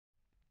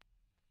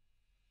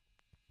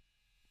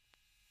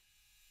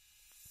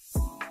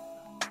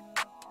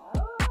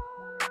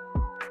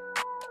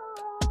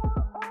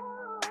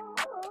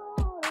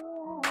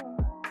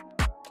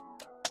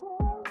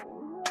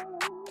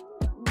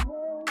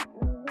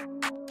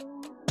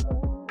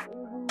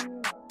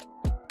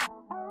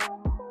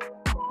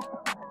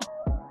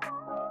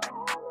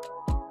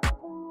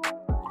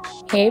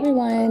Hey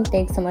everyone,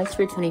 thanks so much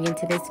for tuning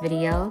into this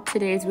video.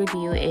 Today's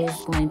review is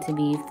going to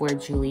be for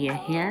Julia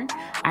Hair.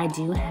 I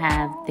do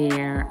have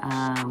their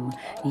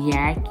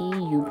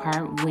Yaki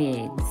Upart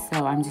wigs,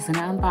 so I'm just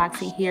gonna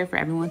unbox it here for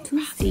everyone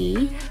to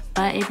see.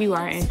 But if you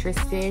are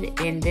interested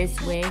in this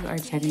wig or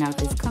checking out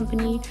this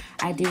company,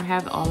 I do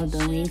have all of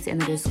the links in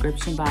the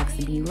description box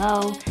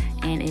below.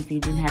 And if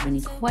you do have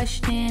any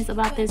questions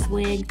about this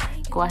wig,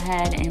 go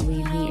ahead and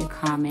leave me a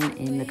comment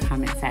in the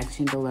comment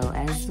section below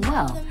as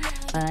well.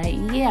 But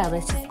yeah,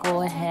 let's just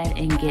go ahead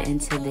and get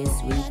into this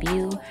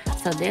review.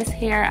 So this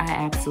hair I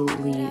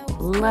absolutely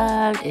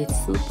love. It's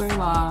super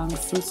long,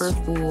 super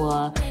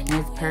full, and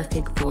it's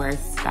perfect for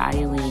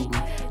styling.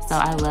 So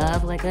I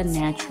love like a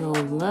natural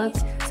look.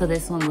 So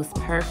this one was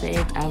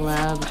perfect. I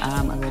love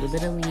a little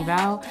bit of leave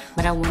out,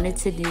 but I wanted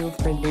to do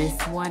for this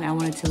one, I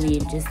wanted to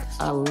leave just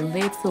a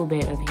little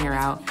bit of hair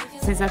out,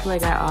 since I feel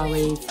like I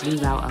always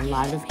leave out a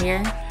lot of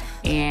hair,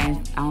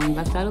 and I only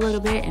left out a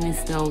little bit and it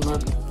still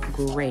looked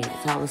great.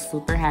 So I was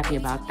super happy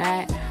about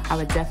that. I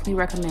would definitely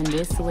recommend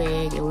this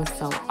wig. It was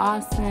so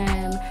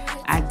awesome.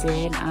 I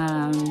did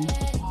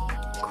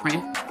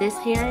crimp this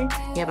hair.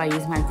 Yep, I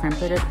used my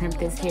crimper to crimp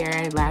this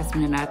hair. Last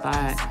minute I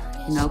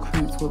thought, you know,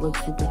 crimps would look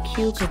super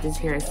cute because this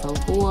hair is so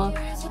full,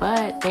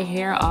 but the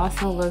hair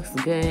also looks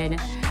good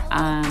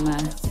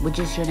with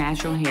just your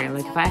natural hair.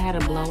 Like if I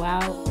had a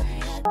blowout,